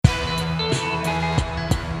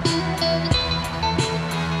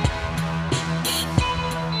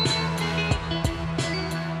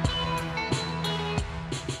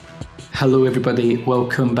Hello, everybody.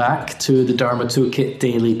 Welcome back to the Dharma Toolkit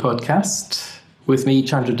Daily Podcast with me,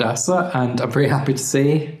 Chandra Dasa, and I'm very happy to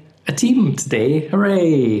say a team today.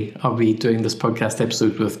 Hooray! I'll be doing this podcast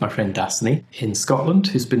episode with my friend Dasani in Scotland,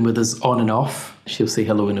 who's been with us on and off. She'll say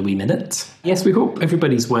hello in a wee minute. Yes, we hope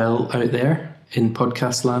everybody's well out there in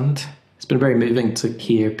podcast land. It's been very moving to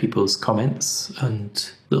hear people's comments and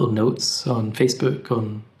little notes on Facebook,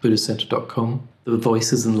 on buddhistcenter.com. The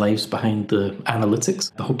voices and lives behind the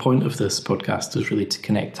analytics. The whole point of this podcast is really to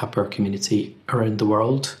connect up our community around the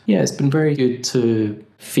world. Yeah, it's been very good to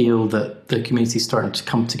feel that the community is starting to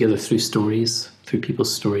come together through stories, through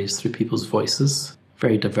people's voices.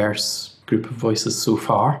 Very diverse group of voices so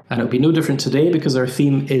far. And it'll be no different today because our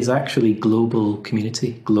theme is actually global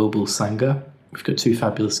community, global Sangha. We've got two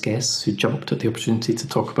fabulous guests who jumped at the opportunity to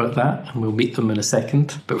talk about that, and we'll meet them in a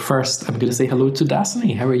second. But first, I'm going to say hello to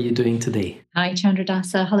Dasani. How are you doing today? Hi, Chandra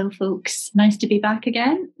Dasa. Hello, folks. Nice to be back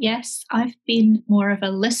again. Yes, I've been more of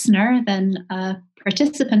a listener than a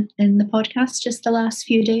participant in the podcast just the last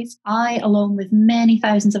few days. I, along with many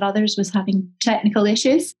thousands of others, was having technical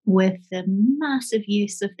issues with the massive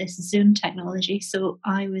use of this Zoom technology. So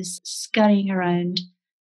I was scurrying around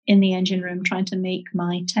in the engine room trying to make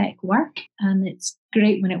my tech work, and it's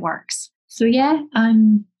great when it works. So yeah,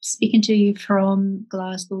 I'm speaking to you from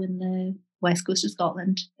Glasgow in the west coast of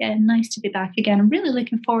Scotland. Yeah, nice to be back again. I'm really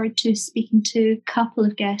looking forward to speaking to a couple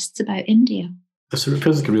of guests about India. So it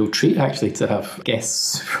feels like a real treat actually to have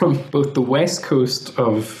guests from both the west coast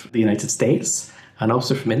of the United States and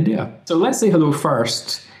also from India. So let's say hello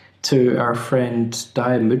first to our friend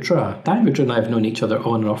Mudra. Mudra and I have known each other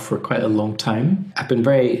on and off for quite a long time. I've been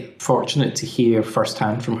very fortunate to hear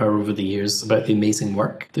firsthand from her over the years about the amazing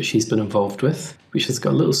work that she's been involved with, which has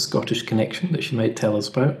got a little Scottish connection that she might tell us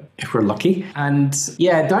about if we're lucky. And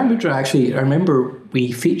yeah, Mudra actually, I remember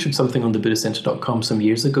we featured something on the buddhistcenter.com some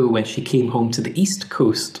years ago when she came home to the east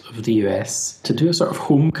coast of the US to do a sort of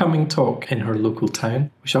homecoming talk in her local town,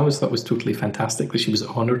 which I always thought was totally fantastic that she was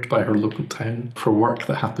honoured by her local town for work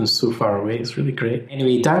that happens so far away. It's really great.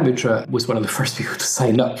 Anyway, Mudra was one of the first people to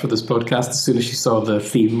sign up for this podcast as soon as she saw the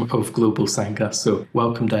theme of Global Sangha. So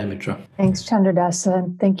welcome, Mudra. Thanks, Chandra Dasa,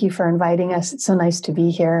 and thank you for inviting us. It's so nice to be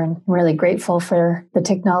here, and I'm really grateful for the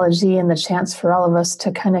technology and the chance for all of us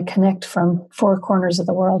to kind of connect from four corners of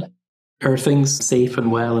the world. Are things safe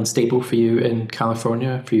and well and stable for you in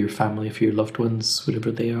California, for your family, for your loved ones,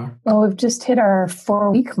 whatever they are? Well, we've just hit our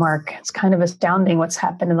 4-week mark. It's kind of astounding what's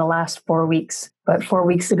happened in the last 4 weeks. But 4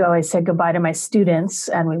 weeks ago, I said goodbye to my students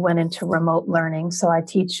and we went into remote learning. So I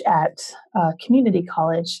teach at a community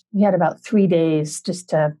college. We had about 3 days just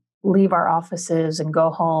to leave our offices and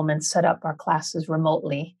go home and set up our classes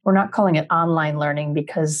remotely. We're not calling it online learning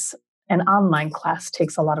because an online class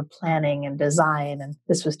takes a lot of planning and design, and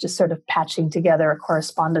this was just sort of patching together a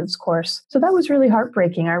correspondence course. So that was really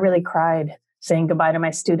heartbreaking. I really cried saying goodbye to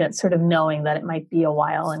my students, sort of knowing that it might be a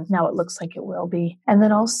while, and now it looks like it will be. And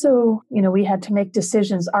then also, we had to make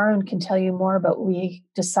decisions. Arun can tell you more, but we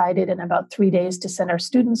decided in about 3 days to send our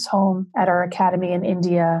students home at our academy in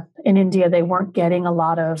India. In India, they weren't getting a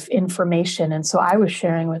lot of information, and so I was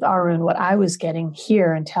sharing with Arun what I was getting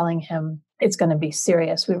here and telling him, it's going to be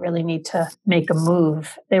serious. We really need to make a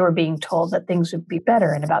move. They were being told that things would be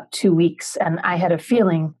better in about 2 weeks. And I had a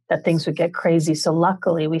feeling that things would get crazy. So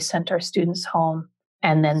luckily, we sent our students home.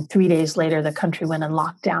 And then 3 days later, the country went in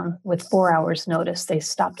lockdown with 4 hours notice. They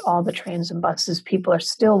stopped all the trains and buses. People are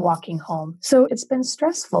still walking home. So it's been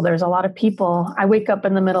stressful. There's a lot of people. I wake up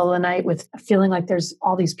in the middle of the night with a feeling like there's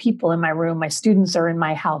all these people in my room. My students are in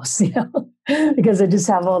my house, because I just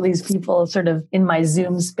have all these people sort of in my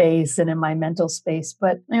Zoom space and in my mental space.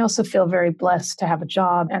 But I also feel very blessed to have a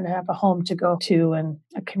job and to have a home to go to and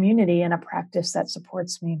a community and a practice that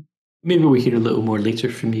supports me. Maybe we'll hear a little more later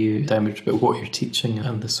from you, Mudra, about what you're teaching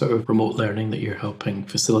and the sort of remote learning that you're helping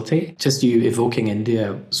facilitate. Just you evoking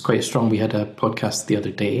India was quite strong. We had a podcast the other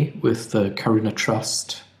day with the Karuna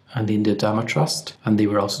Trust and the India Dharma Trust, and they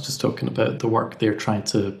were also just talking about the work they're trying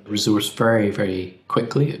to resource very, very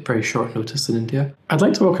quickly at very short notice in India. I'd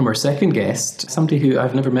like to welcome our second guest, somebody who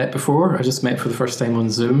I've never met before. I just met for the first time on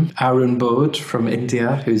Zoom, Arun Bodh from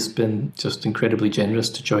India, who's been just incredibly generous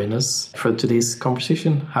to join us for today's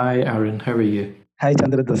conversation. Hi, Arun. How are you? Hi,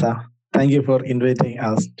 Chandra Dasa. Thank you for inviting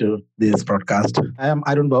us to this broadcast. I am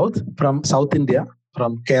Arun Bodh from South India,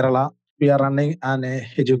 from Kerala, we are running an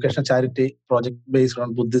educational charity project based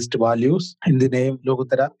on Buddhist values in the name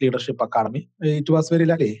Lokuttara Leadership Academy. It was very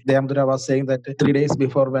lucky. Dayamudra was saying that 3 days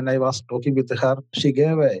before when I was talking with her, she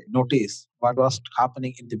gave a notice what was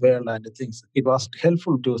happening in the world and things. It was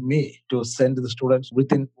helpful to me to send the students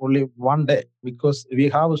within only 1 day because we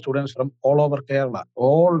have students from all over Kerala,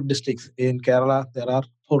 all districts. In Kerala, there are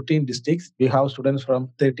 14 districts. We have students from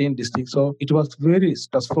 13 districts. So it was very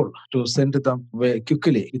stressful to send them very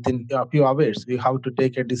quickly. Within a few hours, we have to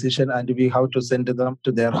take a decision and we have to send them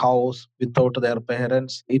to their house without their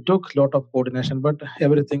parents. It took a lot of coordination, but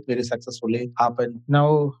everything very successfully happened.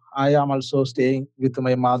 Now I am also staying with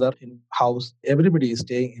my mother in house. Everybody is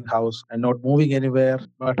staying in house and not moving anywhere.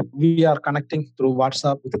 But we are connecting through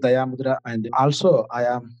WhatsApp with Dayamudra, and also I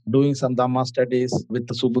am doing some Dhamma studies with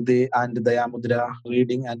Subudhi and Dayamudra,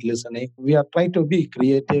 reading and listening. We are trying to be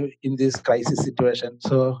creative in this crisis situation.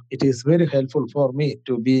 So it is very helpful for me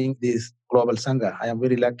to being this global Sangha. I am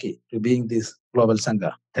very lucky to being this global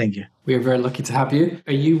Sangha. Thank you. We are very lucky to have you.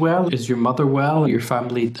 Are you well? Is your mother well? Your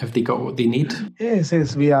family, have they got what they need?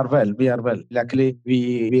 Yes, we are well. We are well. Luckily,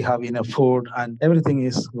 we have enough food and everything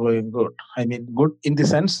is going good. I mean, good in the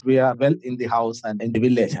sense we are well in the house and in the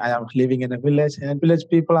village. I am living in a village, and village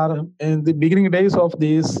people are in the beginning days of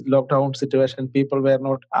this lockdown situation. People were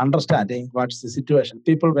not understanding what's the situation.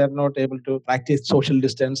 People were not able to practice social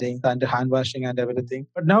distancing and hand washing and everything.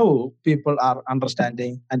 But now people are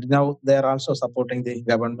understanding, and now they are also supporting the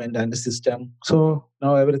government and the system. So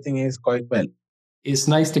now everything is quite well. It's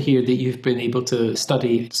nice to hear that you've been able to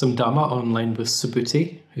study some Dhamma online with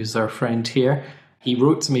Subhuti, who's our friend here. He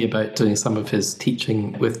wrote to me about doing some of his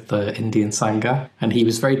teaching with the Indian Sangha, and he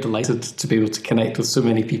was very delighted to be able to connect with so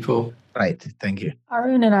many people. Right. Thank you.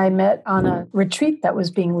 Arun and I met on a retreat that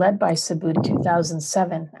was being led by Subhuti in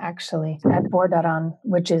 2007, actually, at Bordaran,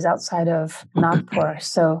 which is outside of Nagpur.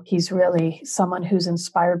 So he's really someone who's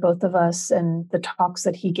inspired both of us, and the talks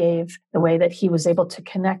that he gave, the way that he was able to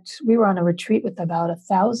connect. We were on a retreat with about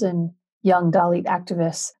 1,000 young Dalit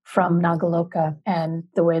activists from Nagaloka, and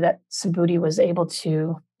the way that Subhuti was able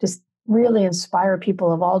to just really inspire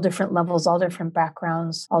people of all different levels, all different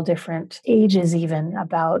backgrounds, all different ages even,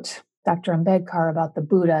 about Dr. Ambedkar, about the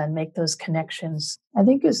Buddha, and make those connections, I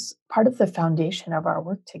think is part of the foundation of our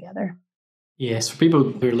work together. Yes, for people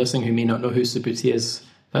who are listening who may not know who Subhuti is,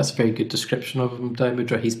 that's a very good description of him,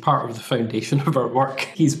 Dayamudra. He's part of the foundation of our work.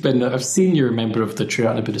 He's been a senior member of the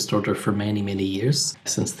Triratna Buddhist Order for many, many years,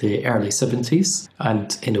 since the early 70s,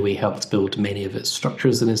 and in a way helped build many of its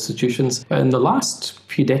structures and institutions. But in the last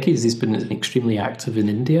few decades, he's been extremely active in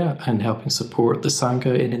India and helping support the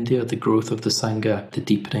Sangha in India, the growth of the Sangha, the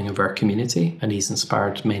deepening of our community, and he's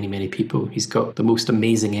inspired many, many people. He's got the most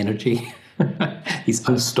amazing energy. He's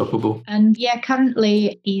unstoppable. And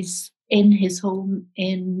currently he's in his home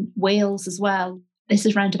in Wales as well. This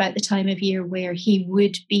is round about the time of year where he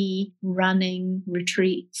would be running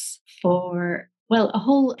retreats for, a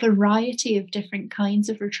whole variety of different kinds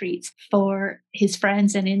of retreats for his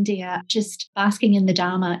friends in India, just basking in the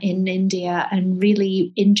Dharma in India and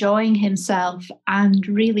really enjoying himself and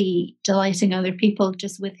really delighting other people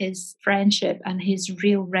just with his friendship and his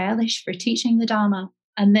real relish for teaching the Dharma.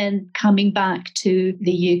 And then coming back to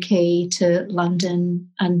the UK, to London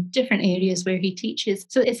and different areas where he teaches.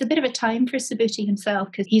 So it's a bit of a time for Subhuti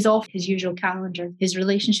himself because he's off his usual calendar, his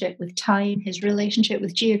relationship with time, his relationship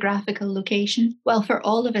with geographical location. Well, for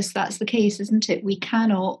all of us, that's the case, isn't it? We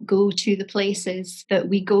cannot go to the places that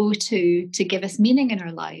we go to give us meaning in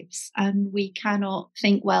our lives. And we cannot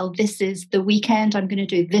think, well, this is the weekend. I'm going to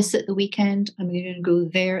do this at the weekend. I'm going to go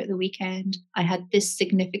there at the weekend. I had this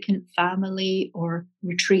significant family or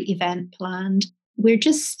retreat event planned. We're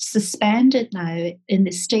just suspended now in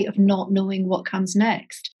this state of not knowing what comes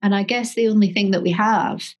next. And I guess the only thing that we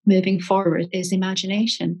have moving forward is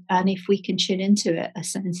imagination. And if we can tune into it, a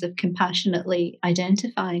sense of compassionately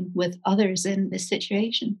identifying with others in this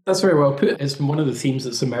situation. That's very well put. It's one of the themes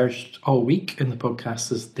that's emerged all week in the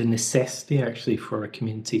podcast is the necessity actually for a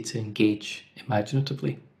community to engage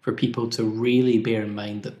imaginatively, for people to really bear in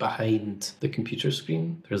mind that behind the computer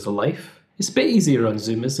screen, there's a life. It's a bit easier on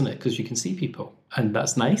Zoom, isn't it? Because you can see people and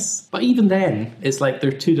that's nice. But even then, it's like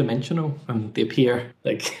they're two-dimensional and they appear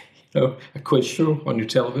like, a quiz show on your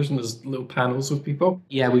television. There's little panels of people.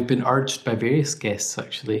 Yeah, we've been urged by various guests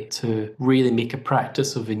actually to really make a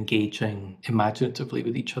practice of engaging imaginatively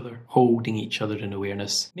with each other, holding each other in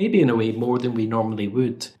awareness, maybe in a way more than we normally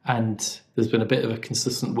would. And there's been a bit of a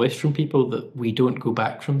consistent wish from people that we don't go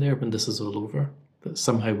back from there when this is all over, that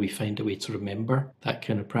somehow we find a way to remember that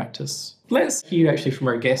kind of practice. Let's hear actually from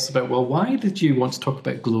our guests about, why did you want to talk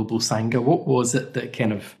about Global Sangha? What was it that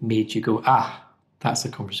kind of made you go, that's a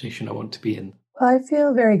conversation I want to be in. I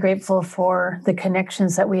feel very grateful for the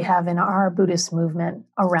connections that we have in our Buddhist movement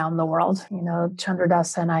around the world. You know,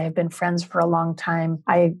 Chandradasa and I have been friends for a long time.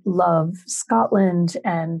 I love Scotland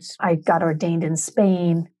and I got ordained in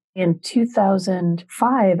Spain. In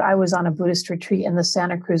 2005, I was on a Buddhist retreat in the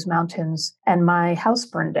Santa Cruz Mountains and my house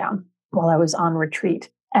burned down while I was on retreat.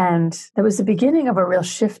 And that was the beginning of a real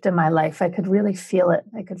shift in my life. I could really feel it.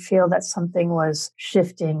 I could feel that something was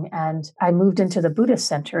shifting. And I moved into the Buddhist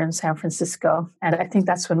Center in San Francisco. And I think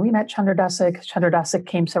that's when we met Chandradasa, because Chandradasa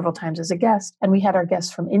came several times as a guest. And we had our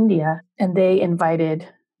guests from India, and they invited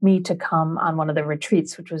me to come on one of the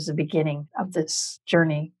retreats, which was the beginning of this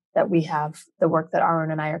journey that we have, the work that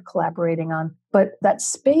Arun and I are collaborating on. But that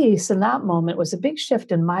space in that moment was a big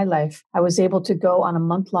shift in my life. I was able to go on a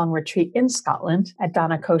month-long retreat in Scotland at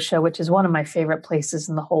Dharma, which is one of my favorite places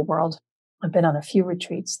in the whole world. I've been on a few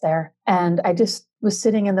retreats there. And I just was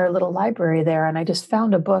sitting in their little library there, and I just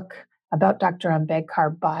found a book about Dr.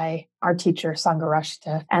 Ambedkar by our teacher,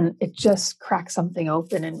 Sangharashita, and it just cracked something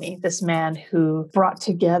open in me. This man who brought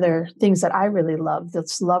together things that I really love,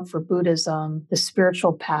 this love for Buddhism, the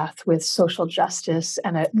spiritual path with social justice,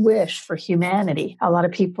 and a wish for humanity. A lot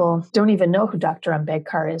of people don't even know who Dr.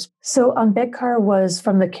 Ambedkar is. So Ambedkar was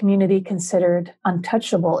from the community considered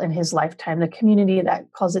untouchable in his lifetime, the community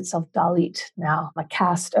that calls itself Dalit now, a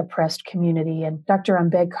caste-oppressed community. And Dr.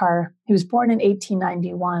 Ambedkar, he was born in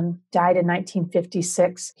 1891, died in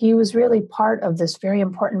 1956. He was really part of this very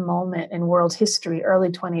important moment in world history, early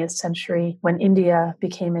 20th century, when India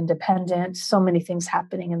became independent, so many things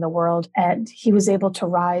happening in the world. And he was able to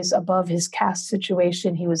rise above his caste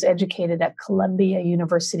situation. He was educated at Columbia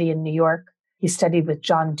University in New York. He studied with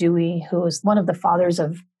John Dewey, who was one of the fathers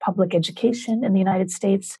of public education in the United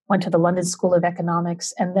States, went to the London School of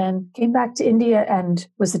Economics, and then came back to India and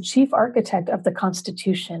was the chief architect of the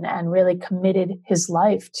Constitution and really committed his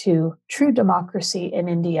life to true democracy in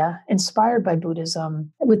India, inspired by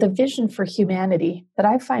Buddhism, with a vision for humanity that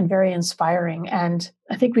I find very inspiring. And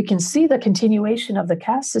I think we can see the continuation of the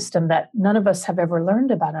caste system that none of us have ever learned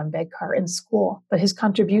about Ambedkar in school. But his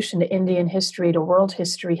contribution to Indian history, to world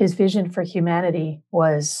history, his vision for humanity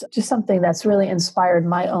was just something that's really inspired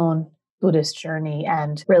my own Buddhist journey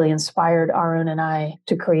and really inspired Arun and I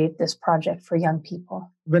to create this project for young people.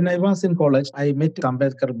 When I was in college, I met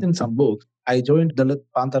Ambedkar in some books. I joined the Dalit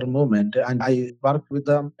Panther movement and I worked with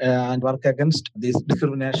them and work against this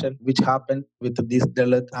discrimination which happened with these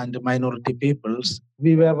Dalit and minority peoples.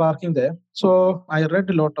 We were working there. So I read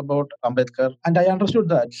a lot about Ambedkar and I understood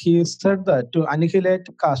that he said that to annihilate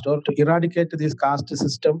caste or to eradicate this caste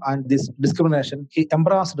system and this discrimination, he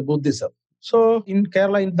embraced Buddhism. So in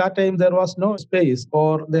Kerala, in that time, there was no space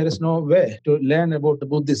or there is no way to learn about the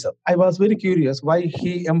Buddhism. I was very curious why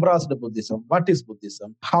he embraced the Buddhism. What is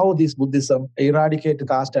Buddhism? How this Buddhism eradicate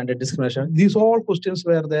caste and discrimination? These all questions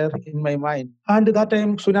were there in my mind. And at that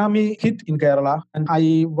time, tsunami hit in Kerala, and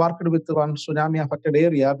I worked with one tsunami affected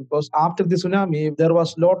area because after the tsunami, there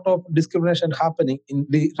was a lot of discrimination happening in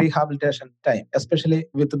the rehabilitation time, especially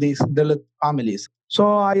with these Dalit families.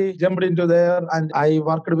 So I jumped into there and I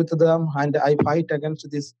worked with them and I fight against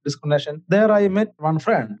this discrimination. There I met one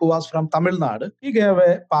friend who was from Tamil Nadu. He gave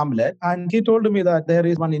a pamphlet and he told me that there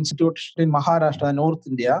is one institute in Maharashtra, North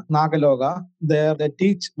India, Nagaloga. There they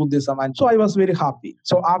teach Buddhism. And so I was very happy.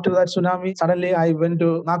 So after that tsunami, suddenly I went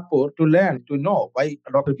to Nagpur to learn, to know why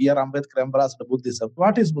Dr. B.R. Ambedkar embraced Buddhism.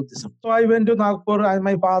 What is Buddhism? So I went to Nagpur and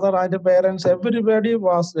my father and the parents, everybody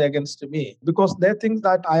was against me because they think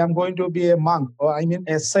that I am going to be a monk or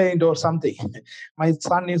a saint or something. My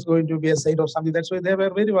son is going to be a saint or something. That's why they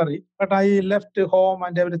were very worried. But I left home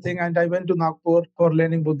and everything and I went to Nagpur for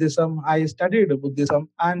learning Buddhism. I studied Buddhism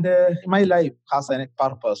and my life has a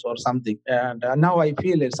purpose or something. And now I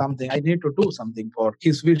feel it's something. I need to do something for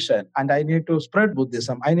his vision and I need to spread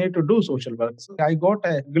Buddhism. I need to do social work. So I got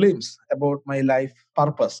a glimpse about my life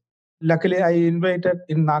purpose. Luckily, I invited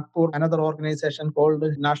in Nagpur another organization called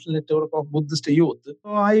National Network of Buddhist Youth. So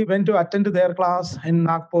I went to attend their class in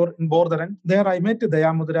Nagpur, in Bordharan. There I met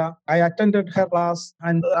Dayamudra. I attended her class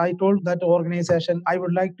and I told that organization I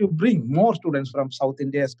would like to bring more students from South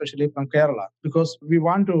India, especially from Kerala, because we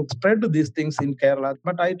want to spread these things in Kerala.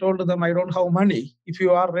 But I told them I don't have money. If you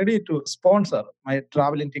are ready to sponsor my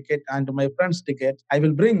traveling ticket and my friend's ticket, I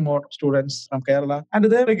will bring more students from Kerala. And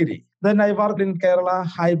they agree. Then I worked in Kerala.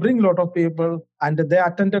 I bring a lot of people and they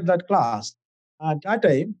attended that class. At that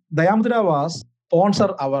time, Dayamudra was sponsor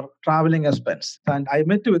our traveling expense. And I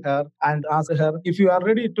met with her and asked her, if you are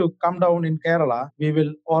ready to come down in Kerala, we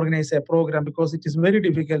will organize a program because it is very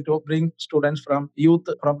difficult to bring students from youth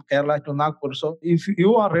from Kerala to Nagpur. So if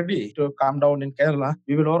you are ready to come down in Kerala,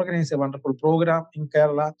 we will organize a wonderful program in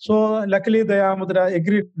Kerala. So luckily, Dayamudra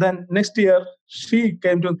agreed. Then next year, she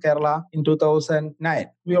came to Kerala in 2009.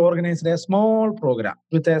 We organized a small program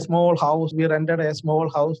with a small house. We rented a small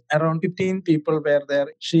house. Around 15 people were there.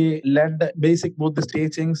 She led basic Buddhist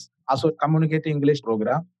teachings, also communicate English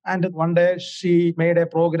program. And one day she made a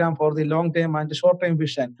program for the long-term and short-term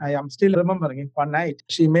vision. I am still remembering it. One night,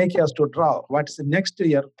 she made us to draw what's the next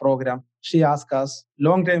year program. She asked us,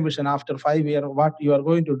 long-term vision after 5 years, what you are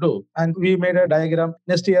going to do. And we made a diagram.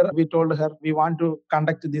 Next year, we told her we want to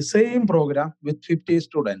conduct the same program with 50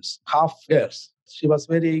 students, half girls. She was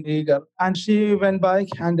very eager. And she went back,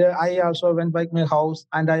 and I also went back my house.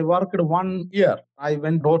 And I worked 1 year. I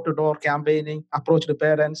went door-to-door campaigning, approached the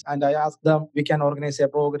parents, and I asked them, we can organize a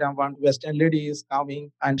program. One Western lady is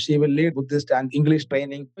coming, and she will lead Buddhist and English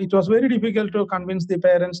training. It was very difficult to convince the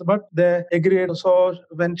parents, but they agreed. So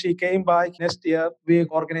when she came back next year, we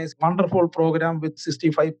organized a wonderful program with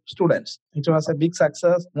 65 students. It was a big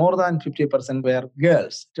success. More than 50% were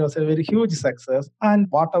girls. It was a very huge success. And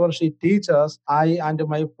whatever she teaches, I and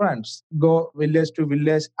my friends go village to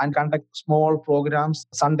village and conduct small programs,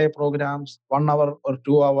 Sunday programs, 1 hour or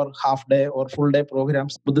 2 hour, half day or full day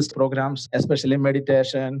programs, Buddhist programs, especially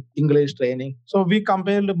meditation, English training. So we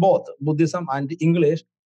compared both Buddhism and English.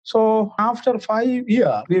 So after 5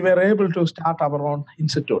 years, we were able to start our own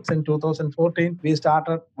institutes. In 2014, we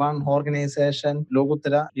started one organization,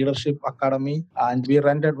 Loguttara Leadership Academy, and we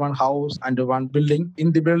rented one house and one building.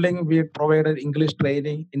 In the building, we provided English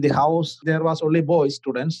training. In the house, there was only boys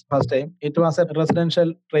students first time. It was a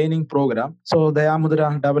residential training program. So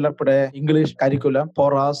Dayamudra developed an English curriculum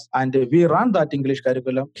for us, and we run that English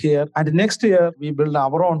curriculum here. And next year, we build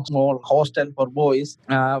our own small hostel for boys.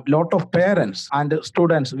 A lot of parents and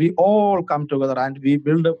students, we all come together and we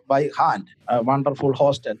build by hand a wonderful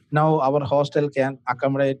hostel. Now our hostel can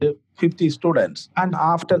accommodate 50 students. And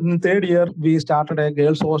after the third year, we started a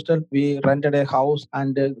girls' hostel. We rented a house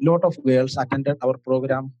and a lot of girls attended our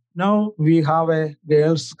program. Now we have a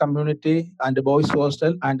girls' community and a boys'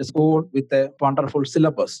 hostel and a school with a wonderful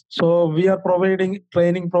syllabus. So we are providing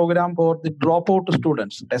training program for the dropout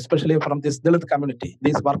students, especially from this Dalit community.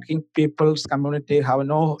 These working people's community have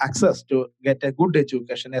no access to get a good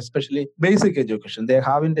education, especially basic education. They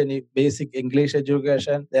haven't any basic English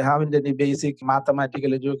education. They haven't any basic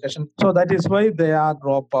mathematical education. So that is why they are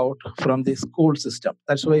dropped out from the school system.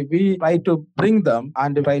 That's why we try to bring them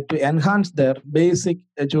and try to enhance their basic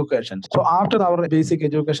education. So after our basic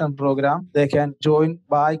education program, they can join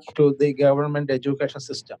back to the government education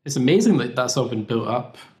system. It's amazing that that's all been built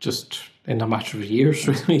up just in a matter of years,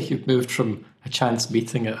 really. You've moved from a chance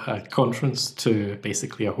meeting at a conference to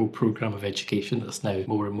basically a whole programme of education that's now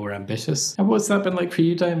more and more ambitious. And what's that been like for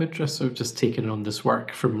you, Dayamudra? So just taking on this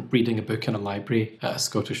work from reading a book in a library at a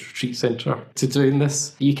Scottish retreat centre to doing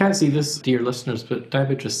this. You can't see this, dear listeners, but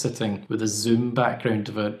Dayamudra's sitting with a Zoom background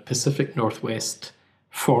of a Pacific Northwest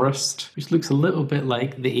forest, which looks a little bit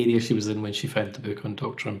like the area she was in when she found the book on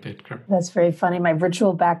Dr. Ambedkar. That's very funny. My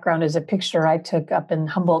virtual background is a picture I took up in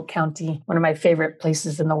Humboldt County, one of my favorite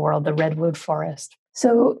places in the world, the Redwood Forest.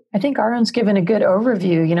 So I think Arun's given a good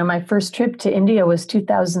overview. You know, my first trip to India was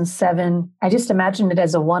 2007. I just imagined it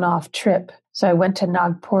as a one-off trip. So I went to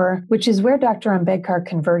Nagpur, which is where Dr. Ambedkar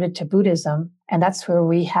converted to Buddhism. And that's where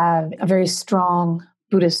we have a very strong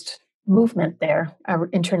Buddhist movement there, our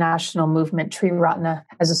international movement. Triratna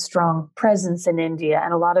has a strong presence in India,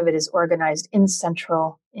 and a lot of it is organized in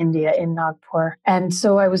central India, in Nagpur. And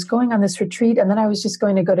so I was going on this retreat, and then I was just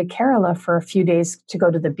going to go to Kerala for a few days to go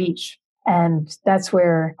to the beach. And that's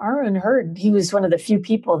where Arun heard. He was one of the few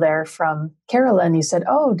people there from Kerala. And he said,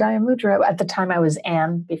 oh, Dayamudra. At the time I was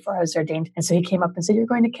Anne before I was ordained. And so he came up and said, you're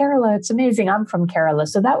going to Kerala. It's amazing. I'm from Kerala.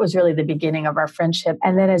 So that was really the beginning of our friendship.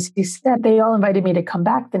 And then as he said, they all invited me to come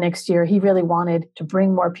back the next year. He really wanted to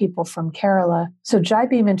bring more people from Kerala. So Jai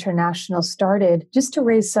Bhim International started just to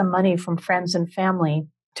raise some money from friends and family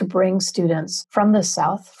to bring students from the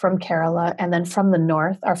south, from Kerala, and then from the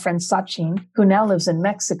north, our friend Sachin, who now lives in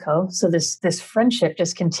Mexico. So this friendship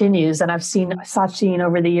just continues. And I've seen Sachin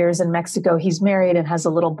over the years in Mexico. He's married and has a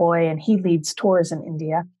little boy, and he leads tours in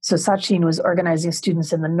India. So Sachin was organizing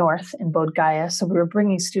students in the north, in Bodh Gaya. So we were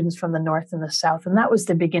bringing students from the north and the south. And that was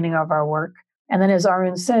the beginning of our work. And then as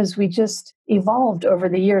Arun says, we just evolved over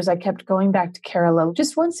the years. I kept going back to Kerala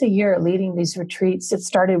just once a year, leading these retreats. It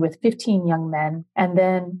started with 15 young men. And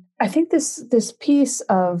then I think this piece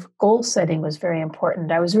of goal setting was very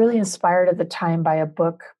important. I was really inspired at the time by a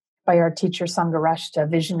book by our teacher, Sangarashta,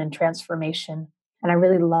 Vision and Transformation. And I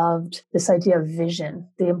really loved this idea of vision,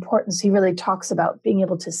 the importance. He really talks about being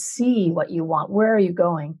able to see what you want. Where are you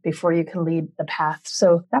going before you can lead the path?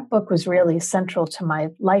 So that book was really central to my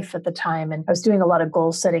life at the time. And I was doing a lot of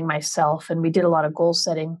goal setting myself. And we did a lot of goal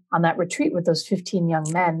setting on that retreat with those 15 young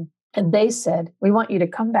men. And they said, we want you to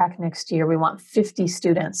come back next year. We want 50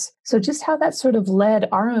 students. So just how that sort of led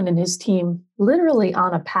Arun and his team literally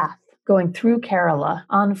on a path, going through Kerala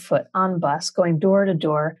on foot, on bus, going door to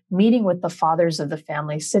door, meeting with the fathers of the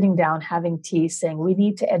family, sitting down, having tea, saying, we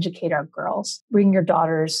need to educate our girls. Bring your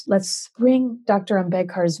daughters. Let's bring Dr.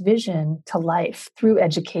 Ambedkar's vision to life through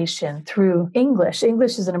education, through English.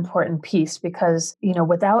 English is an important piece because,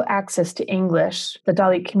 without access to English, the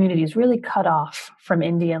Dalit community is really cut off from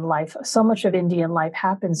Indian life. So much of Indian life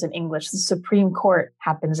happens in English. The Supreme Court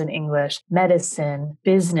happens in English, medicine,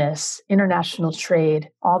 business, international trade,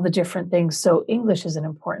 all the different things. So English is an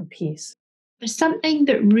important piece. There's something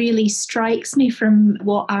that really strikes me from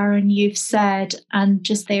what, Aaron, you've said, and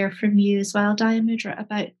just there from you as well, Dayamudra,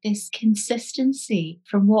 about this consistency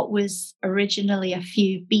from what was originally a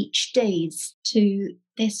few beach days to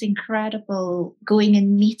this incredible going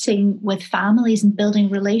and meeting with families and building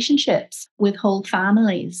relationships with whole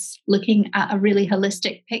families, looking at a really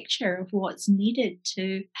holistic picture of what's needed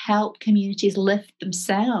to help communities lift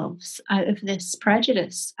themselves out of this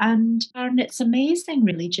prejudice. And it's amazing,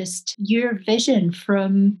 really, just your vision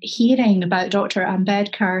from hearing about Dr.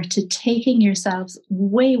 Ambedkar to taking yourselves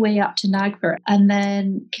way, way up to Nagpur and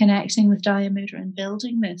then connecting with Dayamudra and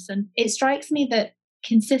building this. And it strikes me that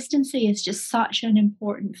consistency is just such an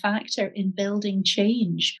important factor in building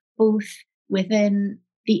change, both within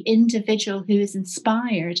the individual who is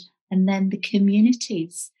inspired and then the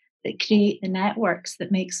communities that create the networks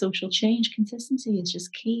that make social change. Consistency is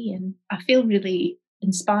just key. And I feel really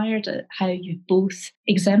inspired at how you've both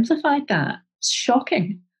exemplified that. It's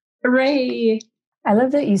shocking. Hooray! I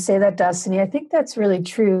love that you say that, Destiny. I think that's really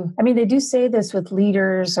true. I mean, they do say this with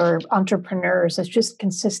leaders or entrepreneurs. It's just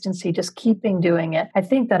consistency, just keeping doing it. I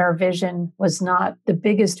think that our vision was not the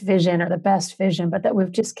biggest vision or the best vision, but that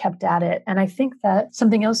we've just kept at it. And I think that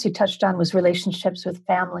something else you touched on was relationships with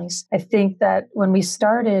families. I think that when we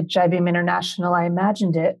started Jai Bhim International, I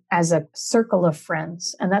imagined it as a circle of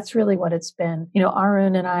friends. And that's really what it's been.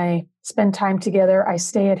 Arun and I spend time together. I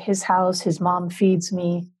stay at his house. His mom feeds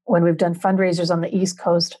me. When we've done fundraisers on the East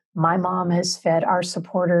Coast, my mom has fed our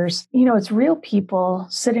supporters. It's real people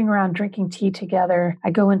sitting around drinking tea together. I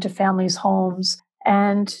go into families' homes.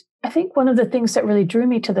 And I think one of the things that really drew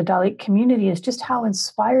me to the Dalit community is just how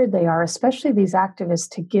inspired they are, especially these activists,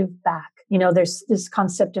 to give back. There's this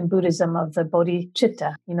concept in Buddhism of the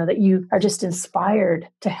bodhicitta, that you are just inspired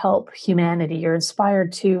to help humanity. You're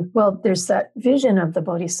inspired to, there's that vision of the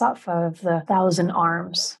bodhisattva of the 1,000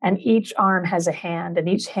 arms, and each arm has a hand, and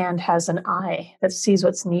each hand has an eye that sees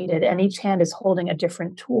what's needed, and each hand is holding a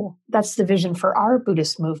different tool. That's the vision for our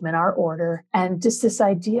Buddhist movement, our order, and just this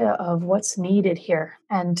idea of what's needed here.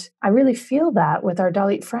 And I really feel that with our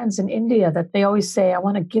Dalit friends in India, that they always say, I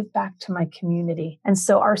want to give back to my community. And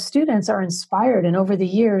so our students are inspired. And over the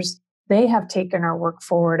years, they have taken our work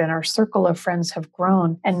forward and our circle of friends have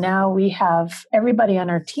grown. And now we have everybody on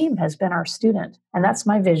our team has been our student. And that's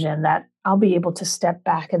my vision, that I'll be able to step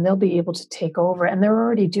back and they'll be able to take over. And they're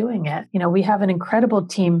already doing it. We have an incredible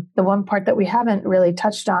team. The one part that we haven't really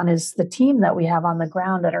touched on is the team that we have on the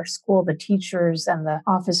ground at our school, the teachers and the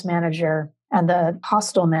office manager and the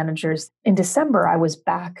hostel managers. In December, I was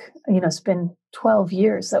back. It's been 12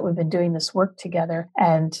 years that we've been doing this work together.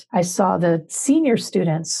 And I saw the senior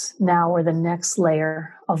students now were the next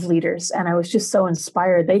layer of leaders. And I was just so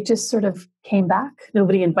inspired. They just sort of came back.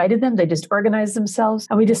 Nobody invited them. They just organized themselves.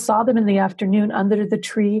 And we just saw them in the afternoon under the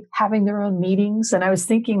tree having their own meetings. And I was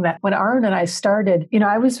thinking that when Arun and I started,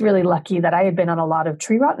 I was really lucky that I had been on a lot of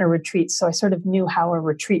Tree Rotner retreats. So I sort of knew how a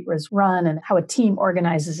retreat was run and how a team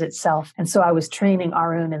organizes itself. And so I was training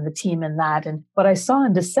Arun and the team in that. And what I saw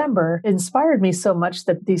in December inspired me so much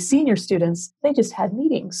that these senior students, they just had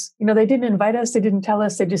meetings. They didn't invite us. They didn't tell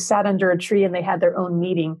us. They just sat under a tree and they had their own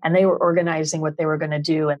meeting and they were organizing what they were going to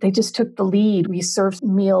do. And they just took the lead. We served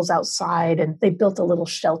meals outside and they built a little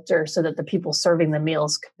shelter so that the people serving the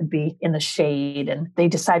meals could be in the shade. And they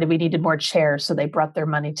decided we needed more chairs. So they brought their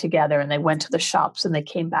money together and they went to the shops and they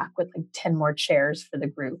came back with like 10 more chairs for the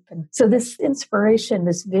group. And so this inspiration,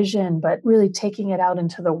 this vision, but really taking it out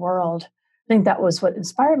into the world I think that was what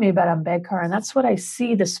inspired me about Ambedkar. And that's what I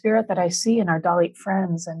see, the spirit that I see in our Dalit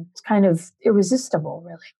friends. And it's kind of irresistible,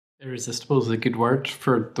 really. Irresistible is a good word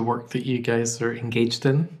for the work that you guys are engaged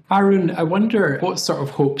in. Arun, I wonder, what sort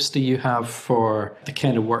of hopes do you have for the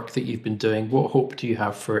kind of work that you've been doing? What hope do you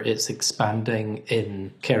have for its expanding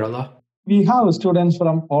in Kerala? We have students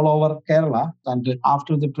from all over Kerala, and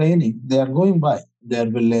after the training, they are going by their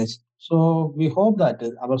village. So we hope that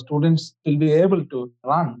our students will be able to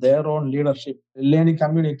run their own leadership learning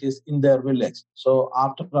communities in their village. So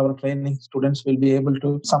after our training, students will be able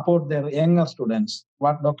to support their younger students.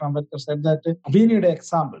 What Dr. Ambedkar said, that we need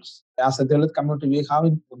examples. As a Dalit community, we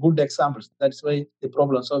have good examples. That's why the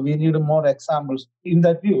problem. So we need more examples. In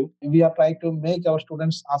that view, we are trying to make our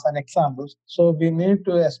students as an example. So we need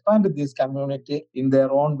to expand this community in their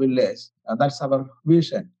own village. That's our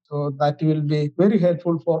vision. So that will be very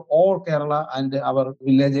helpful for all Kerala and our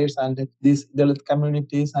villagers and these Dalit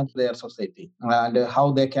communities and their society, and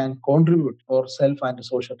how they can contribute for self and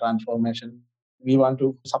social transformation. We want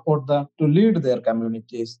to support them to lead their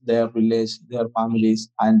communities, their village, their families,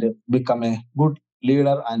 and become a good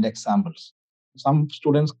leader and examples. Some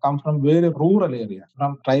students come from very rural areas,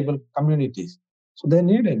 from tribal communities. So they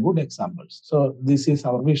need a good examples. So this is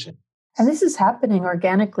our vision. And this is happening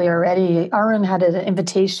organically already. Arun had an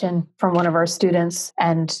invitation from one of our students,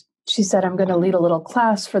 and she said, I'm going to lead a little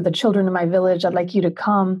class for the children in my village. I'd like you to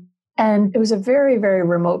come. And it was a very, very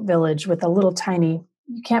remote village with a little tiny,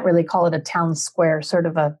 you can't really call it a town square, sort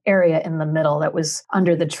of an area in the middle that was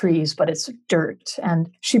under the trees, but it's dirt. And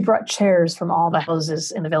she brought chairs from all the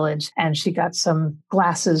houses in the village, and she got some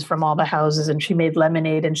glasses from all the houses, and she made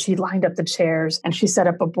lemonade, and she lined up the chairs, and she set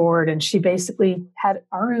up a board, and she basically had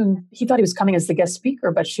Arun, he thought he was coming as the guest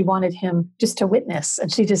speaker, but she wanted him just to witness,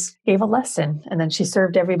 and she just gave a lesson, and then she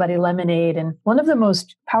served everybody lemonade. And one of the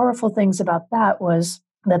most powerful things about that was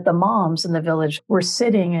that the moms in the village were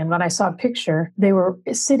sitting, and when I saw a picture, they were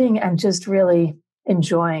sitting and just really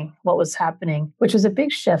enjoying what was happening, which was a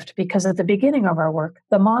big shift because at the beginning of our work,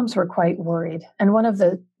 the moms were quite worried. And one of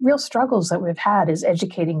the real struggles that we've had is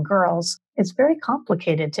educating girls. It's very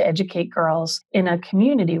complicated to educate girls in a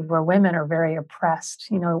community where women are very oppressed.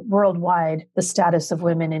 You know, worldwide, the status of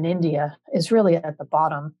women in India is really at the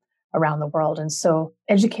bottom around the world. And so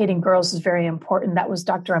educating girls is very important. That was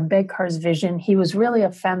Dr. Ambedkar's vision. He was really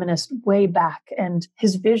a feminist way back, and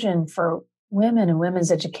his vision for women and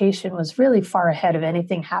women's education was really far ahead of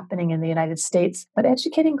anything happening in the United States. But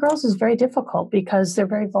educating girls is very difficult because they're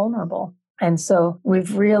very vulnerable. And so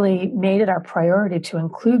we've really made it our priority to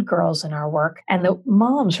include girls in our work. And the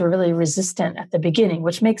moms were really resistant at the beginning,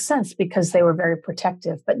 which makes sense because they were very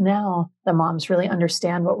protective. But now the moms really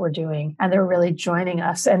understand what we're doing, and they're really joining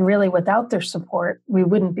us. And really, without their support, we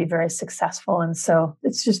wouldn't be very successful. And so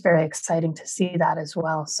it's just very exciting to see that as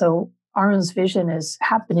well. So Arun's vision is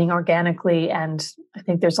happening organically, and I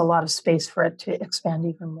think there's a lot of space for it to expand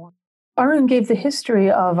even more. Arun gave the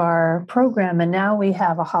history of our program, and now we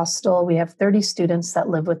have a hostel. We have 30 students that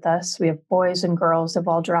live with us. We have boys and girls have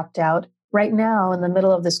all dropped out. Right now, in the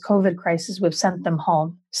middle of this COVID crisis, we've sent them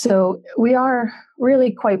home. So we are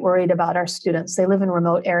really quite worried about our students. They live in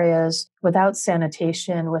remote areas without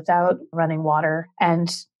sanitation, without running water,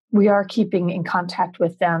 and we are keeping in contact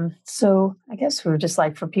with them. So I guess we would just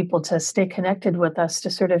like for people to stay connected with us to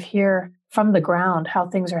sort of hear from the ground how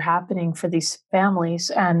things are happening for these families.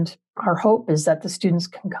 And our hope is that the students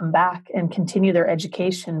can come back and continue their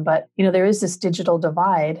education. But, you know, there is this digital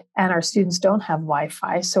divide, and our students don't have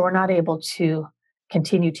Wi-Fi, so we're not able to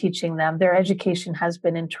continue teaching them. Their education has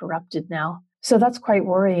been interrupted now. So that's quite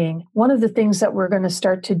worrying. One of the things that we're going to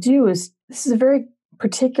start to do is, this is a very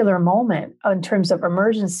particular moment in terms of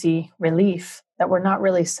emergency relief, that we're not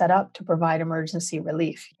really set up to provide emergency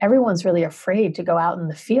relief. Everyone's really afraid to go out in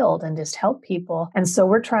the field and just help people. And so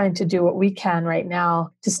we're trying to do what we can right now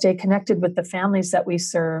to stay connected with the families that we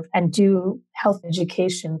serve and do health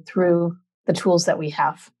education through the tools that we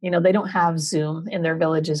have. You know, they don't have Zoom in their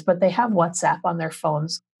villages, but they have WhatsApp on their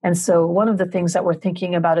phones. And so one of the things that we're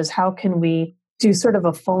thinking about is how can we do sort of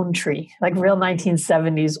a phone tree, like real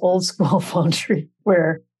 1970s old school phone tree,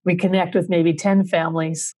 where we connect with maybe 10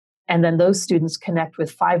 families, and then those students connect with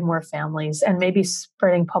 5 more families, and maybe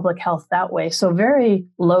spreading public health that way. So very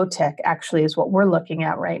low tech actually is what we're looking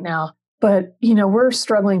at right now. But, you know, we're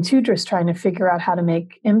struggling too, just trying to figure out how to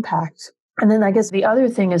make impact. And then I guess the other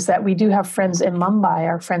thing is that we do have friends in Mumbai,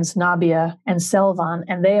 our friends Nabia and Selvan,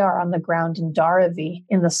 and they are on the ground in Dharavi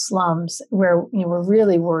in the slums where we're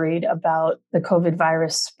really worried about the COVID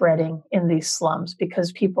virus spreading in these slums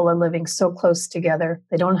because people are living so close together.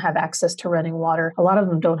 They don't have access to running water. A lot of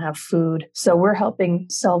them don't have food. So we're helping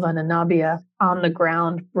Selvan and Nabia on the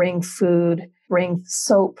ground bring food, bring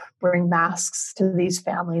soap, bring masks to these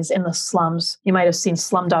families in the slums. You might have seen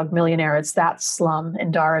Slumdog Millionaire. It's that slum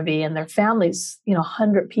in Dharavi, and their families,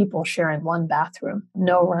 100 people sharing one bathroom,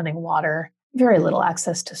 no running water, very little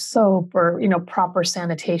access to soap or, proper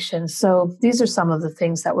sanitation. So these are some of the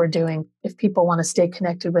things that we're doing. If people want to stay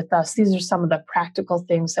connected with us, these are some of the practical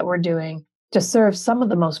things that we're doing to serve some of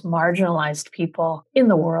the most marginalized people in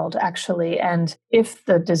the world, actually. And if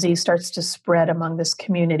the disease starts to spread among this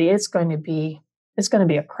community, it's going to be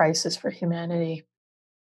a crisis for humanity.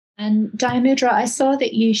 And Diamudra, I saw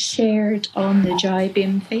that you shared on the Jai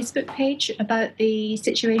Bhim Facebook page about the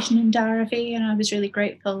situation in Dharavi, and I was really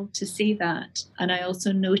grateful to see that. And I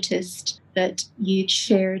also noticed that you'd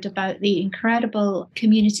shared about the incredible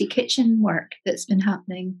community kitchen work that's been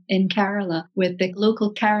happening in Kerala with the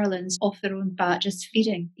local Keralans off their own bat just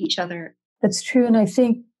feeding each other. That's true. And I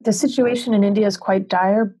think the situation in India is quite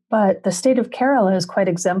dire, but the state of Kerala is quite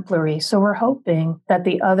exemplary. So we're hoping that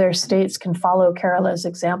the other states can follow Kerala's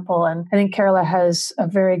example. And I think Kerala has a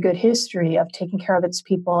very good history of taking care of its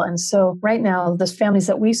people. And so right now, the families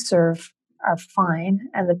that we serve are fine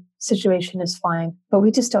and the situation is fine, but we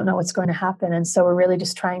just don't know what's going to happen. And so we're really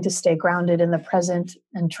just trying to stay grounded in the present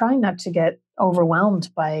and trying not to get overwhelmed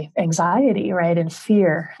by anxiety, right, and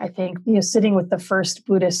fear. I think, sitting with the first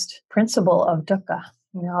Buddhist principle of dukkha,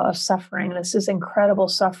 of suffering. This is incredible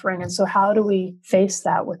suffering. And so how do we face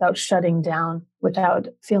that without shutting down, without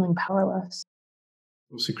feeling powerless?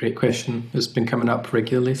 It's a great question. It's been coming up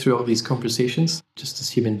regularly through all these conversations. Just as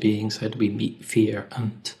human beings, how do we meet fear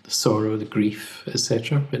and the sorrow, the grief,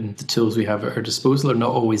 etc. And the tools we have at our disposal are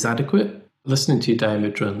not always adequate. Listening to you,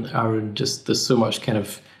 Diamudra and Aaron, just there's so much kind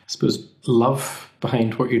of, I suppose, love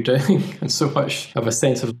behind what you're doing and so much of a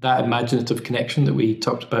sense of that imaginative connection that we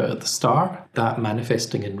talked about at the start, that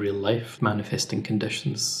manifesting in real life, manifesting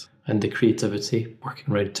conditions. And the creativity,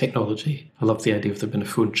 working around technology. I love the idea of there being a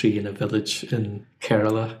phone tree in a village in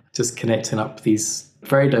Kerala, just connecting up these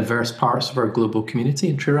very diverse parts of our global community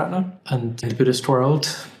in Triratna and in the Buddhist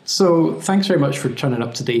world. So thanks very much for turning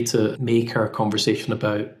up today to make our conversation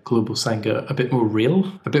about global Sangha a bit more real,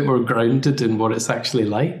 a bit more grounded in what it's actually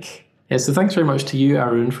like. Yeah, so thanks very much to you,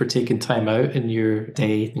 Arun, for taking time out in your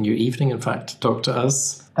day, in your evening, in fact, to talk to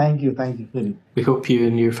us. Thank you, Philip. We hope you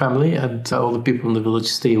and your family and all the people in the village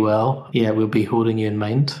stay well. Yeah, we'll be holding you in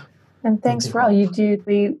mind. And thanks for all you do.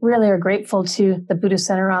 We really are grateful to the Buddhist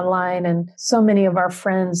Center Online, and so many of our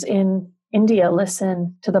friends in India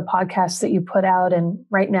listen to the podcasts that you put out. And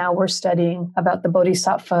right now we're studying about the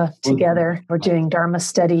Bodhisattva together. We're doing Dharma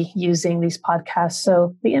study using these podcasts.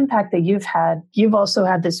 So the impact that you've also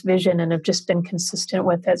had this vision and have just been consistent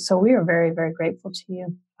with it. So we are very, very grateful to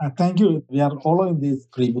you. Thank you. We are following this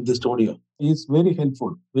free Buddhist audio. It's very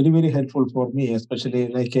helpful, very, very helpful for me, especially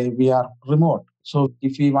we are remote. So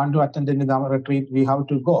if we want to attend any Dharma retreat, we have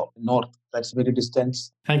to go north. That's very distant.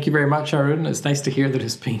 Thank you very much, Arun. It's nice to hear that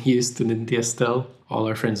it's being used in India still. All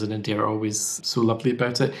our friends in India are always so lovely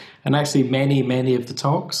about it. And actually, many of the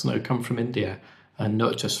talks now come from India. And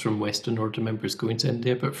not just from Western Order members going to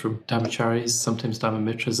India, but from Dhammacharis, sometimes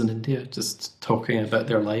Dhammamitras in India, just talking about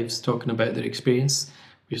their lives, talking about their experience,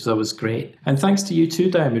 which is always great. And thanks to you too,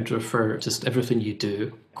 Diamudra, for just everything you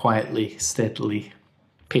do, quietly, steadily,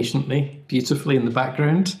 patiently, beautifully in the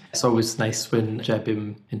background. It's always nice when Jai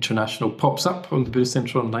Bhim International pops up on the Buddhist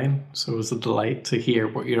Center Online. So it was a delight to hear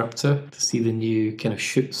what you're up to see the new kind of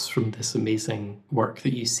shoots from this amazing work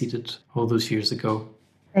that you seeded all those years ago.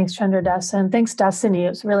 Thanks, Chandra Dasa, and thanks, Dasini. It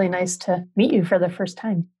was really nice to meet you for the first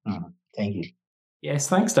time. Thank you. Yes,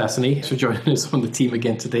 thanks, Dasini, for joining us on the team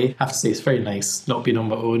again today. I have to say, it's very nice not being on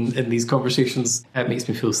my own in these conversations. It makes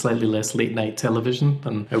me feel slightly less late night television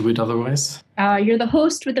than I would otherwise. You're the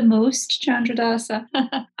host with the most, Chandra Dasa.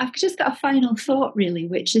 I've just got a final thought, really,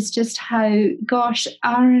 which is just how, gosh,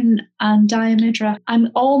 Aaron and Diamudra, I'm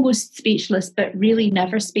almost speechless, but really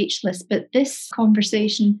never speechless. But this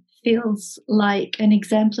conversation feels like an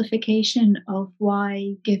exemplification of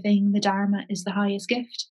why giving the Dharma is the highest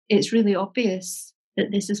gift. It's really obvious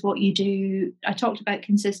that this is what you do. I talked about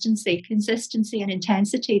consistency and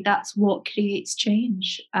intensity. That's what creates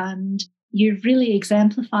change. And you're really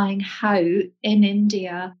exemplifying how in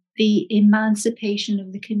India the emancipation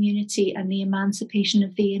of the community and the emancipation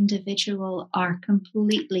of the individual are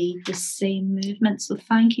completely the same movement. So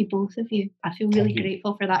thank you, both of you. I feel really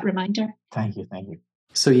grateful for that reminder. Thank you. Thank you.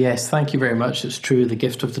 So yes, thank you very much. It's true, the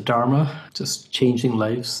gift of the Dharma, just changing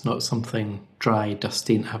lives, not something dry,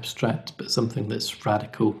 dusty and abstract, but something that's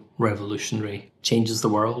radical, revolutionary, changes the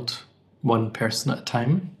world, one person at a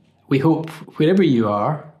time. We hope wherever you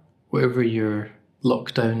are, wherever your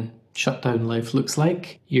lockdown, shutdown life looks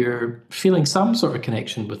like, you're feeling some sort of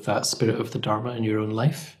connection with that spirit of the Dharma in your own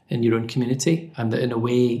life, in your own community, and that in a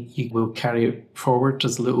way you will carry it forward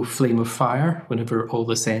as a little flame of fire whenever all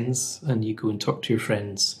this ends and you go and talk to your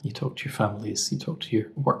friends, you talk to your families, you talk to your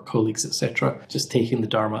work colleagues, etc. Just taking the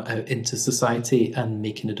Dharma out into society and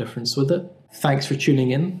making a difference with it. Thanks for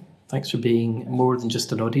tuning in. Thanks for being more than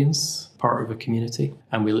just an audience, part of a community,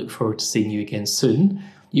 and we look forward to seeing you again soon.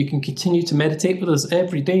 You can continue to meditate with us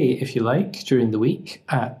every day, if you like, during the week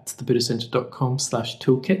at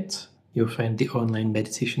thebuddhacenter.com/toolkit. You'll find the online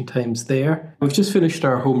meditation times there. We've just finished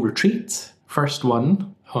our home retreat, first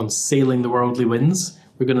one on sailing the worldly winds.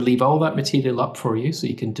 We're going to leave all that material up for you so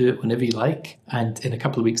you can do it whenever you like. And in a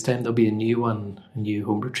couple of weeks' time, there'll be a new one, a new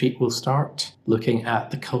home retreat will start, looking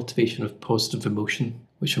at the cultivation of positive emotion,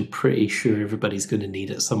 which I'm pretty sure everybody's going to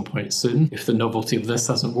need at some point soon, if the novelty of this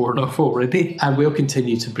hasn't worn off already. And we'll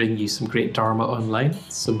continue to bring you some great Dharma online,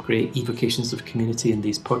 some great evocations of community in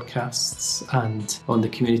these podcasts, and on the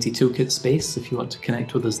Community Toolkit space, if you want to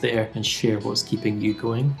connect with us there and share what's keeping you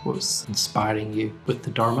going, what's inspiring you with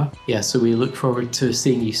the Dharma. Yeah, so we look forward to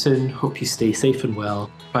seeing you soon. Hope you stay safe and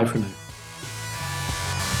well. Bye for now.